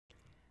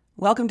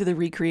Welcome to the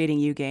Recreating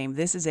You game.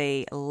 This is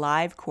a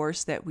live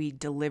course that we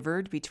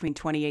delivered between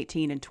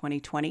 2018 and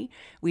 2020.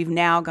 We've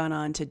now gone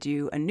on to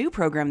do a new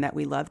program that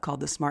we love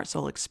called the Smart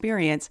Soul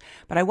Experience,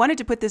 but I wanted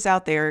to put this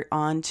out there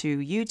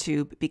onto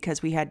YouTube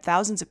because we had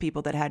thousands of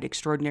people that had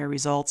extraordinary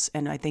results,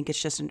 and I think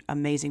it's just an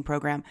amazing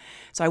program.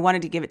 So I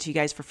wanted to give it to you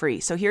guys for free.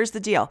 So here's the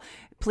deal.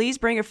 Please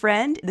bring a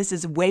friend. This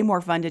is way more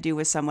fun to do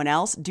with someone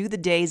else. Do the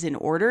days in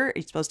order.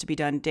 It's supposed to be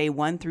done day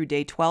 1 through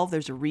day 12.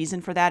 There's a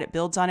reason for that. It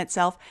builds on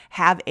itself.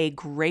 Have a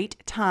great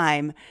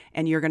time,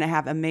 and you're going to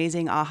have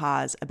amazing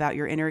ahas about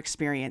your inner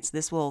experience.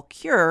 This will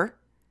cure,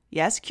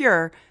 yes,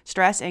 cure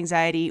stress,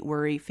 anxiety,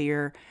 worry,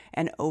 fear,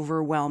 and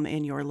overwhelm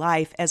in your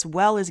life, as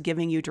well as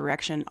giving you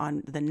direction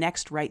on the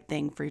next right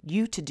thing for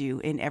you to do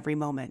in every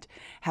moment.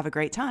 Have a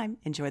great time.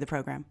 Enjoy the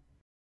program.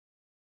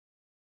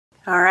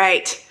 All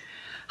right.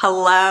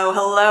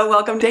 Hello,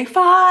 welcome to day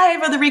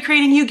 5 of the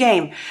Recreating You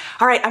game.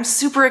 All right, I'm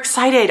super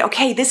excited.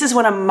 Okay, this is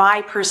one of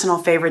my personal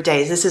favorite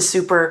days. This is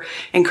super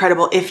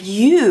incredible. If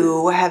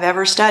you have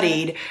ever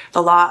studied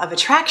the law of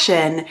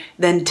attraction,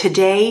 then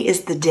today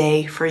is the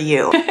day for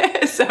you.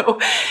 So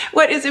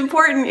what is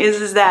important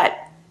is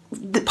that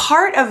the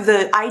part of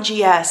the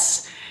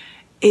IGS,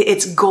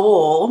 its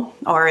goal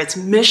or its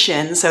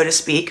mission, so to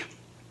speak,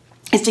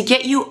 is to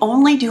get you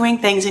only doing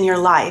things in your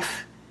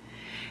life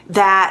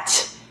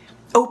that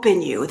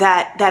open you,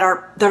 that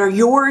are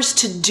yours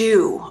to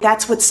do.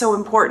 That's what's so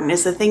important,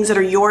 is the things that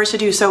are yours to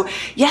do. So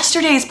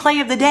yesterday's play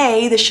of the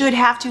day, the should,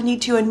 have to,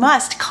 need to, and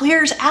must,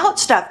 clears out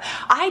stuff.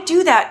 I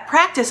do that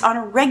practice on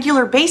a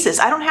regular basis.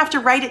 I don't have to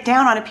write it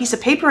down on a piece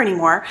of paper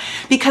anymore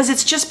because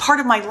it's just part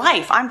of my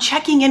life. I'm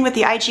checking in with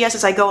the IGS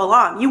as I go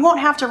along. You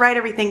won't have to write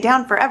everything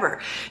down forever.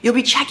 You'll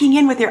be checking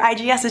in with your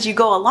IGS as you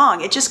go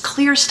along. It just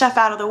clears stuff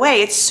out of the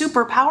way. It's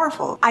super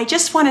powerful. I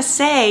just want to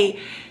say,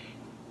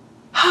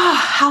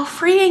 how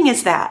freeing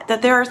is that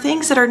there are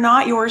things that are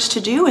not yours to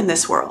do in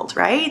this world,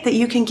 right? That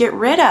you can get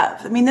rid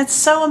of. I mean, that's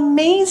so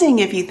amazing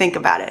if you think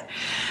about it.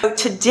 So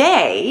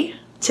today,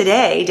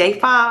 day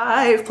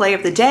 5, play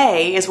of the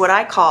day, is what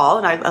I call,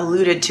 and I've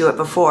alluded to it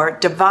before,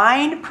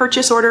 divine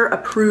purchase order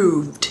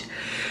approved.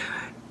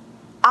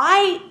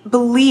 I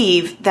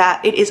believe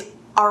that it is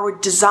our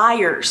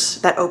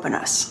desires that open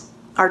us.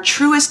 Our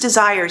truest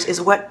desires is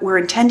what we're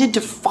intended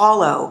to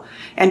follow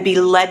and be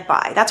led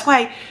by. That's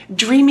why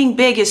dreaming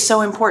big is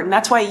so important.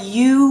 That's why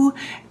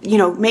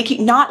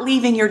not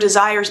leaving your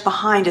desires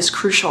behind is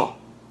crucial,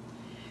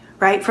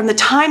 right? From the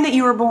time that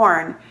you were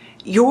born,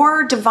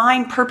 your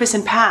divine purpose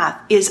and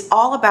path is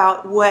all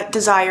about what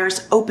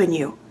desires open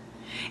you.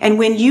 And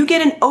when you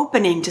get an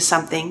opening to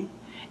something,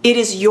 it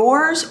is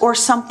yours or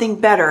something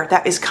better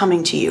that is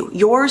coming to you.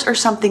 Yours or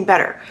something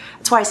better.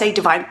 That's why I say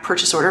divine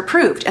purchase order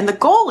approved. And the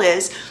goal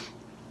is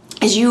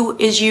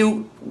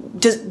you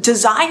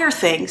desire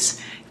things,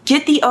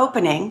 get the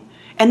opening,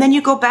 and then you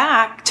go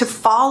back to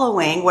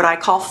following what I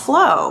call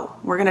flow.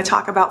 We're going to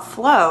talk about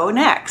flow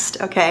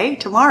next, okay,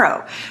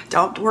 tomorrow.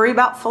 Don't worry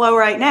about flow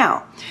right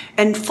now.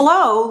 And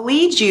flow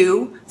leads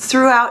you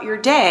throughout your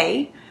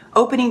day,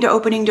 opening to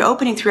opening to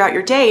opening throughout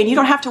your day, and you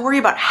don't have to worry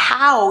about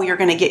how you're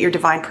going to get your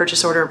divine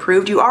purchase order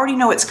approved. You already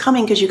know it's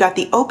coming because you got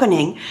the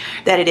opening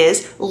that it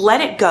is.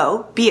 Let it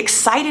go. Be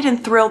excited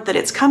and thrilled that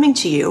it's coming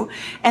to you,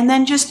 and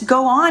then just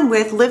go on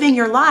with living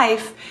your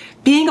life,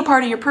 being a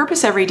part of your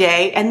purpose every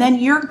day, and then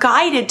you're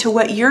guided to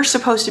what you're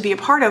supposed to be a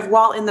part of,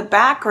 while in the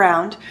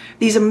background,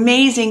 these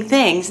amazing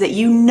things that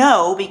you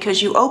know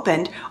because you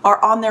opened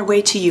are on their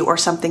way to you or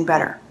something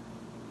better.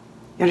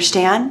 You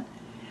understand?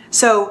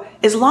 So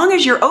as long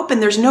as you're open,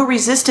 there's no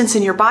resistance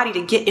in your body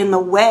to get in the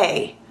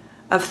way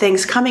of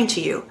things coming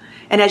to you.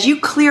 And as you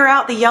clear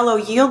out the yellow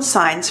yield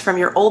signs from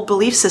your old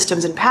belief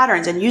systems and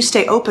patterns, and you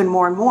stay open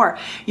more and more,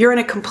 you're in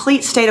a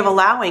complete state of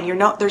allowing.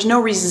 There's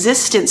no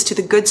resistance to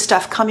the good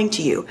stuff coming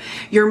to you.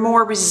 You're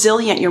more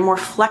resilient, you're more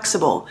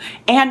flexible.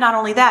 And not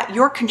only that,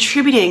 you're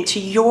contributing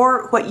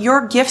to what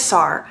your gifts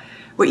are,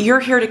 what you're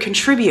here to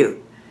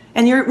contribute.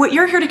 And what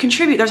you're here to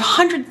contribute, there's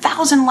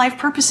 100,000 life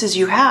purposes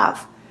you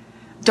have.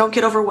 Don't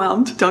get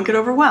overwhelmed. Don't get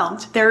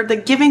overwhelmed. They're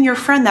giving your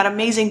friend that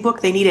amazing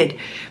book they needed,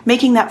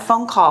 making that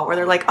phone call where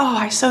they're like, oh,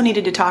 I so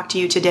needed to talk to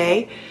you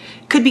today.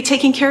 Could be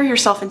taking care of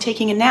yourself and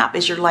taking a nap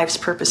is your life's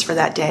purpose for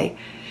that day.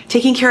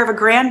 Taking care of a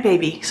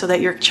grandbaby so that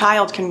your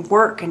child can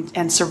work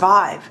and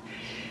survive.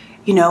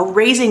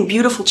 Raising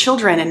beautiful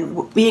children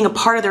and being a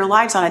part of their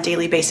lives on a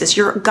daily basis.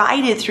 You're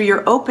guided through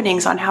your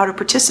openings on how to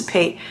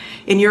participate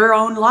in your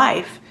own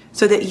life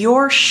so that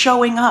you're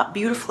showing up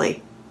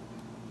beautifully.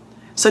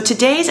 So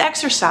today's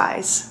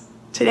exercise,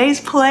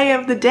 today's play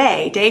of the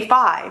day, day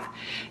 5,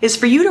 is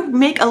for you to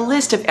make a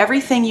list of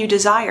everything you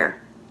desire,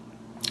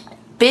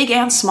 big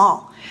and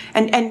small.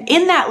 And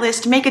in that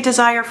list, make a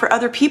desire for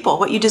other people,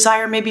 what you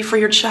desire maybe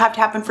have to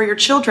happen for your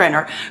children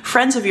or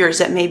friends of yours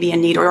that may be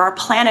in need, or our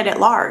planet at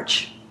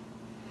large.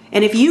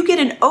 And if you get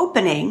an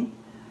opening,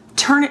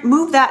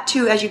 move that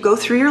to, as you go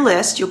through your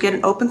list, you'll get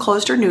an open,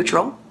 closed, or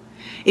neutral.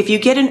 If you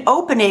get an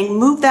opening,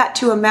 move that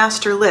to a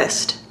master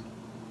list,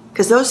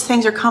 because those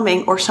things are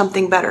coming or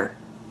something better.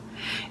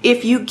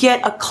 If you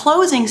get a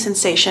closing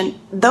sensation,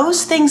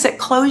 those things that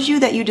close you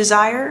that you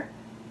desire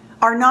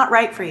are not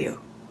right for you.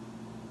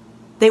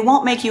 They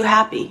won't make you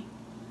happy.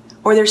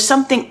 Or there's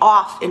something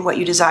off in what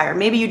you desire.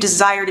 Maybe you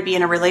desire to be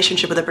in a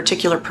relationship with a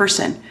particular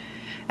person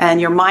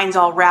and your mind's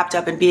all wrapped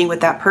up in being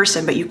with that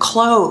person, but you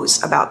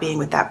close about being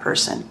with that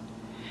person.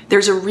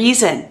 There's a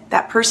reason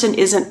that person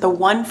isn't the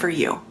one for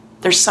you.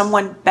 There's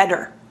someone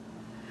better.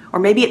 Or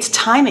maybe it's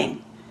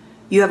timing.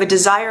 You have a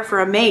desire for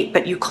a mate,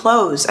 but you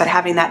close at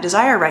having that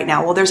desire right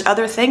now. Well, there's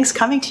other things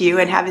coming to you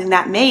and having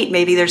that mate.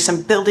 Maybe there's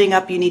some building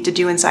up you need to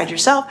do inside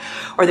yourself,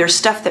 or there's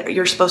stuff that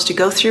you're supposed to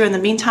go through in the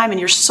meantime, and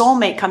your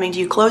soulmate coming to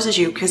you closes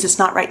you because it's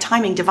not right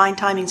timing. Divine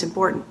timing is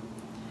important.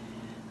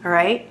 All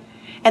right?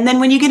 And then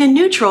when you get a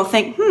neutral,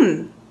 think,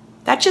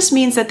 that just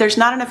means that there's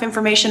not enough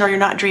information or you're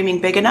not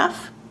dreaming big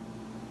enough.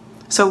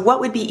 So what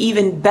would be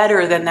even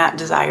better than that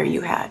desire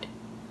you had?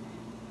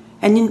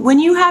 And when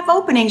you have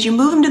openings, you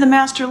move them to the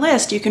master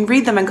list. You can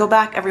read them and go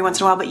back every once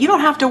in a while, but you don't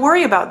have to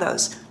worry about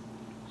those.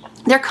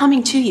 They're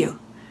coming to you.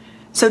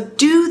 So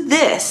do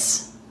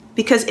this,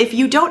 because if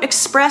you don't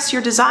express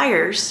your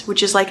desires,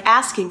 which is like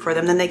asking for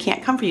them, then they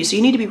can't come for you. So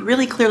you need to be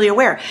really clearly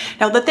aware.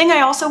 Now, the thing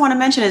I also want to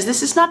mention is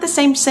this is not the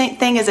same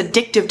thing as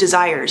addictive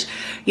desires,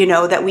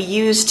 that we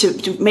use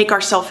to make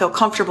ourselves feel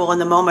comfortable in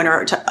the moment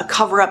or to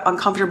cover up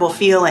uncomfortable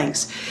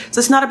feelings. So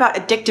it's not about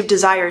addictive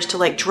desires to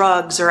like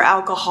drugs or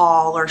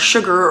alcohol or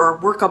sugar or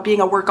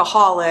being a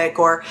workaholic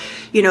or,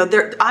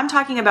 I'm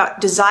talking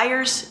about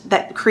desires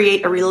that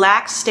create a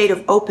relaxed state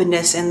of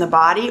openness in the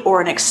body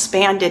or an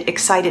expanded,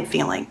 excited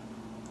feeling.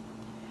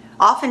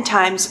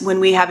 Oftentimes, when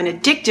we have an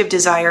addictive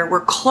desire,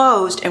 we're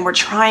closed and we're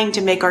trying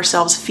to make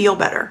ourselves feel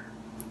better.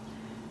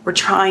 We're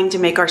trying to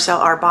make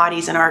our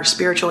bodies and our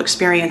spiritual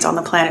experience on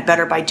the planet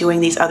better by doing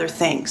these other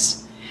things.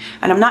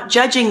 And I'm not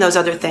judging those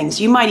other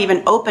things. You might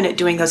even open at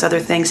doing those other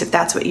things if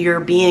that's what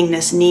your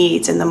beingness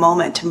needs in the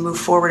moment to move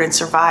forward and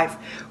survive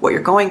what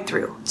you're going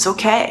through. It's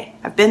okay.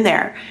 I've been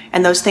there.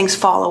 And those things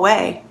fall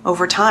away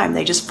over time.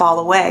 They just fall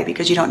away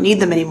because you don't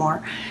need them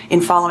anymore in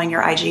following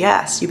your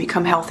IGS. You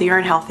become healthier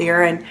and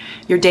healthier, and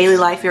your daily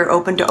life, you're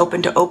open to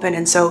open to open.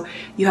 And so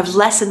you have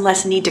less and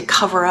less need to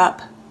cover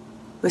up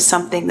with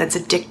something that's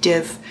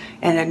addictive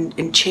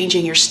and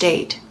changing your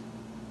state.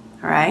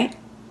 All right?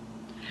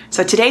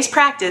 So today's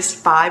practice,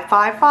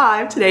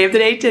 555,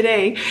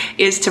 today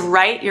is to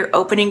write your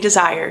opening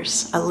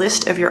desires, a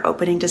list of your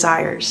opening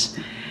desires,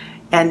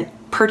 and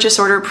purchase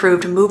order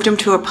approved, moved them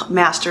to a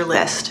master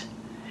list.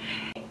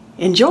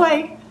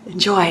 Enjoy.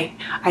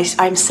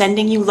 I'm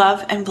sending you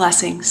love and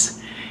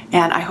blessings,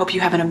 and I hope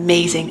you have an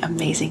amazing,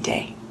 amazing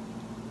day.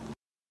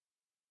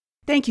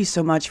 Thank you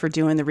so much for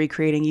doing the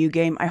Recreating You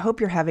game. I hope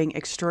you're having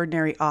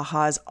extraordinary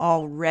ahas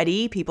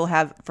already. People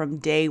have from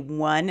day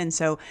one. And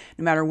so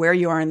no matter where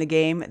you are in the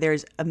game,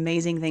 there's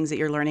amazing things that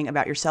you're learning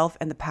about yourself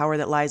and the power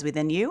that lies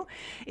within you.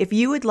 If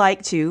you would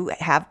like to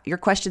have your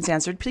questions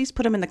answered, please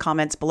put them in the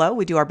comments below.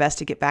 We do our best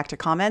to get back to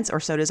comments, or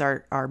so does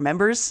our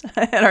members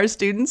and our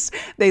students.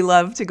 They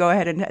love to go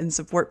ahead and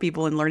support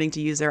people in learning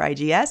to use their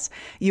IGS.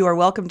 You are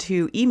welcome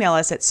to email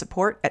us at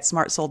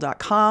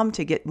support@smartsoul.com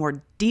to get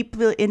more deep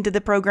into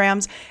the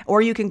programs, or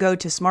you can go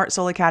to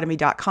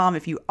smartsoulacademy.com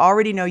if you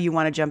already know you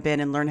want to jump in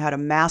and learn how to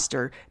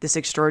master this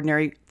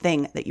extraordinary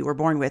thing that you were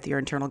born with, your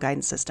internal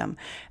guidance system.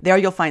 There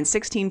you'll find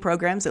 16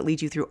 programs that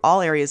lead you through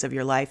all areas of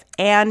your life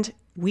and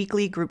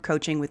weekly group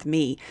coaching with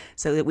me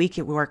so that we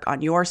can work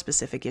on your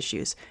specific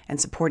issues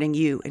and supporting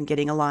you and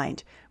getting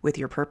aligned with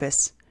your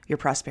purpose, your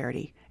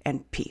prosperity,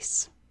 and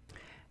peace.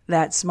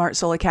 That's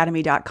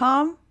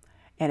smartsoulacademy.com,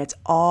 and it's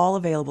all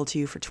available to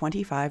you for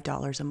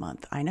 $25 a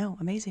month. I know,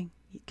 amazing.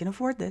 You can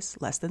afford this,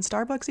 less than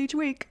Starbucks each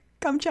week.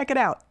 Come check it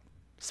out.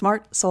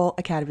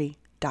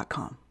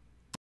 smartsoulacademy.com.